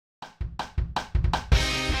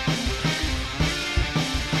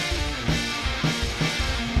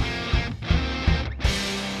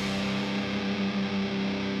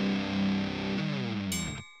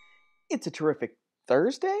It's a terrific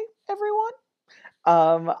Thursday, everyone.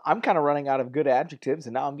 I'm kind of running out of good adjectives,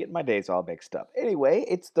 and now I'm getting my days all mixed up. Anyway,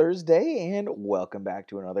 it's Thursday, and welcome back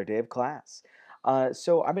to another day of class.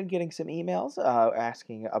 So I've been getting some emails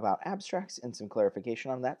asking about abstracts and some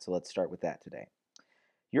clarification on that. So let's start with that today.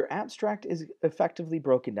 Your abstract is effectively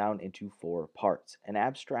broken down into four parts. An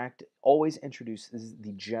abstract always introduces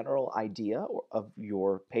the general idea of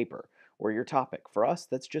your paper or your topic. For us,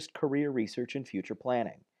 that's just career research and future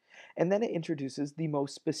planning. And then it introduces the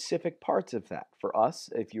most specific parts of that. For us,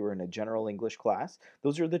 if you were in a general English class,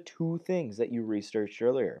 those are the two things that you researched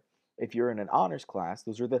earlier. If you're in an honors class,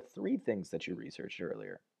 those are the three things that you researched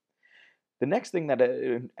earlier. The next thing that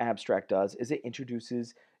an abstract does is it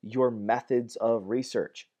introduces your methods of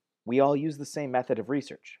research. We all use the same method of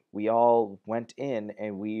research. We all went in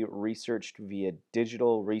and we researched via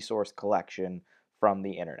digital resource collection from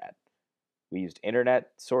the internet. We used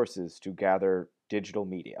internet sources to gather digital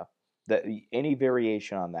media. Any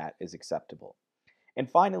variation on that is acceptable. And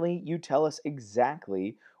finally, you tell us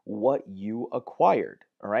exactly what you acquired,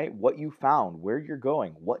 all right? What you found, where you're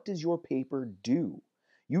going. What does your paper do?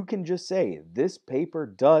 You can just say, this paper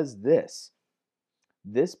does this.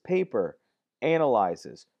 This paper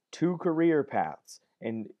analyzes two career paths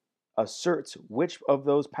and asserts which of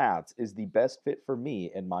those paths is the best fit for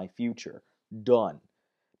me and my future. Done.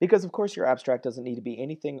 Because, of course, your abstract doesn't need to be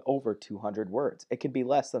anything over 200 words. It can be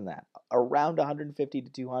less than that, around 150 to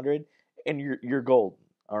 200, and you're golden,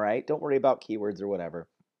 all right? Don't worry about keywords or whatever.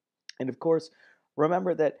 And, of course,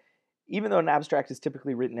 remember that even though an abstract is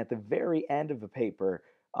typically written at the very end of a paper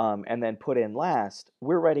and then put in last,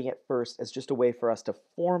 we're writing it first as just a way for us to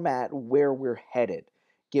format where we're headed.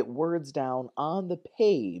 Get words down on the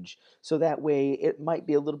page so that way it might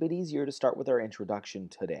be a little bit easier to start with our introduction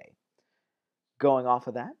today. Going off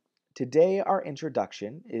of that, today our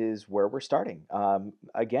introduction is where we're starting.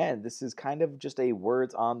 Again, this is kind of just a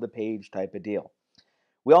words on the page type of deal.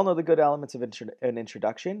 We all know the good elements of an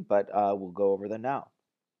introduction, but we'll go over them now.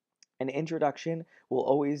 An introduction will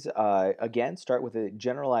always, again, start with the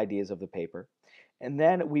general ideas of the paper, and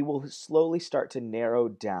then we will slowly start to narrow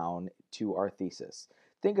down to our thesis.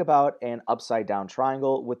 Think about an upside down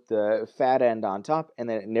triangle with the fat end on top, and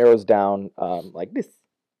then it narrows down like this.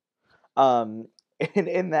 Um, and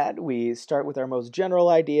in that, we start with our most general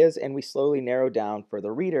ideas, and we slowly narrow down for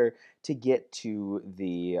the reader to get to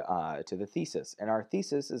the thesis. And our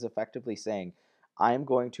thesis is effectively saying, I'm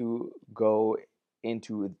going to go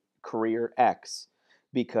into career X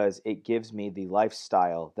because it gives me the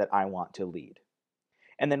lifestyle that I want to lead.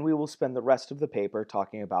 And then we will spend the rest of the paper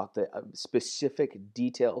talking about the specific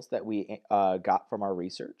details that we got from our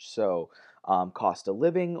research. So cost of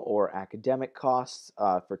living or academic costs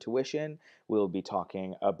for tuition. We'll be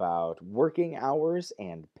talking about working hours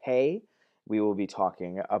and pay. We will be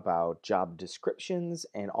talking about job descriptions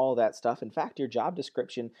and all that stuff. In fact, your job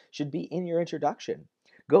description should be in your introduction.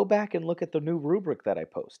 Go back and look at the new rubric that I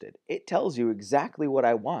posted. It tells you exactly what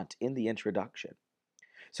I want in the introduction.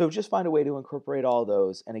 So just find a way to incorporate all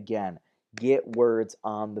those, and again, get words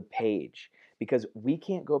on the page, because we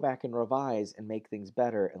can't go back and revise and make things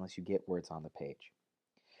better unless you get words on the page.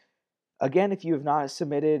 Again, if you have not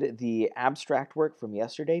submitted the abstract work from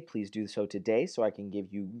yesterday, please do so today so I can give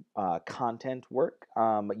you content work.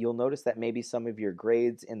 You'll notice that maybe some of your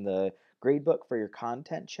grades in the gradebook for your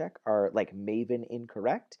content check are like Maven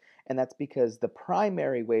incorrect, and that's because the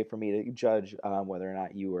primary way for me to judge whether or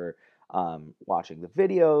not you were watching the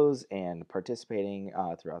videos and participating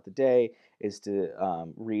throughout the day is to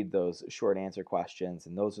read those short answer questions,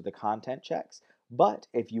 and those are the content checks. But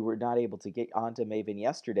if you were not able to get onto Maven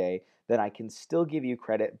yesterday, then I can still give you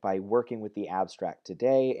credit by working with the abstract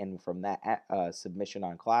today and from that submission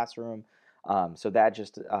on Classroom. So that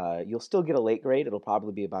just, you'll still get a late grade. It'll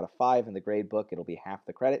probably be about a 5 in the grade book. It'll be half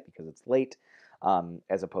the credit because it's late,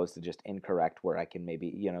 as opposed to just incorrect where I can maybe,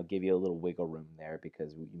 give you a little wiggle room there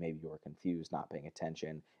because maybe you were confused, not paying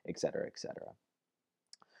attention, etc., etc.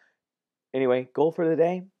 Anyway, goal for the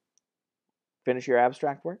day, finish your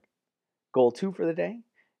abstract work. Goal 2 for the day,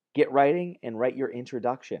 get writing and write your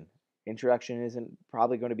introduction. Introduction isn't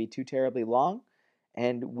probably going to be too terribly long,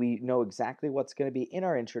 and we know exactly what's going to be in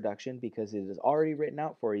our introduction because it is already written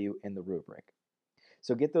out for you in the rubric.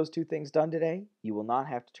 So get those 2 things done today. You will not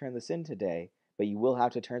have to turn this in today, but you will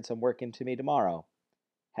have to turn some work into me tomorrow.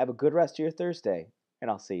 Have a good rest of your Thursday, and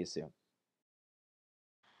I'll see you soon.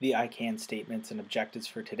 The I CAN statements and objectives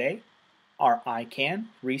for today are I can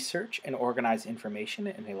research and organize information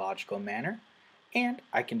in a logical manner, and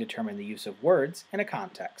I can determine the use of words in a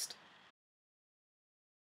context.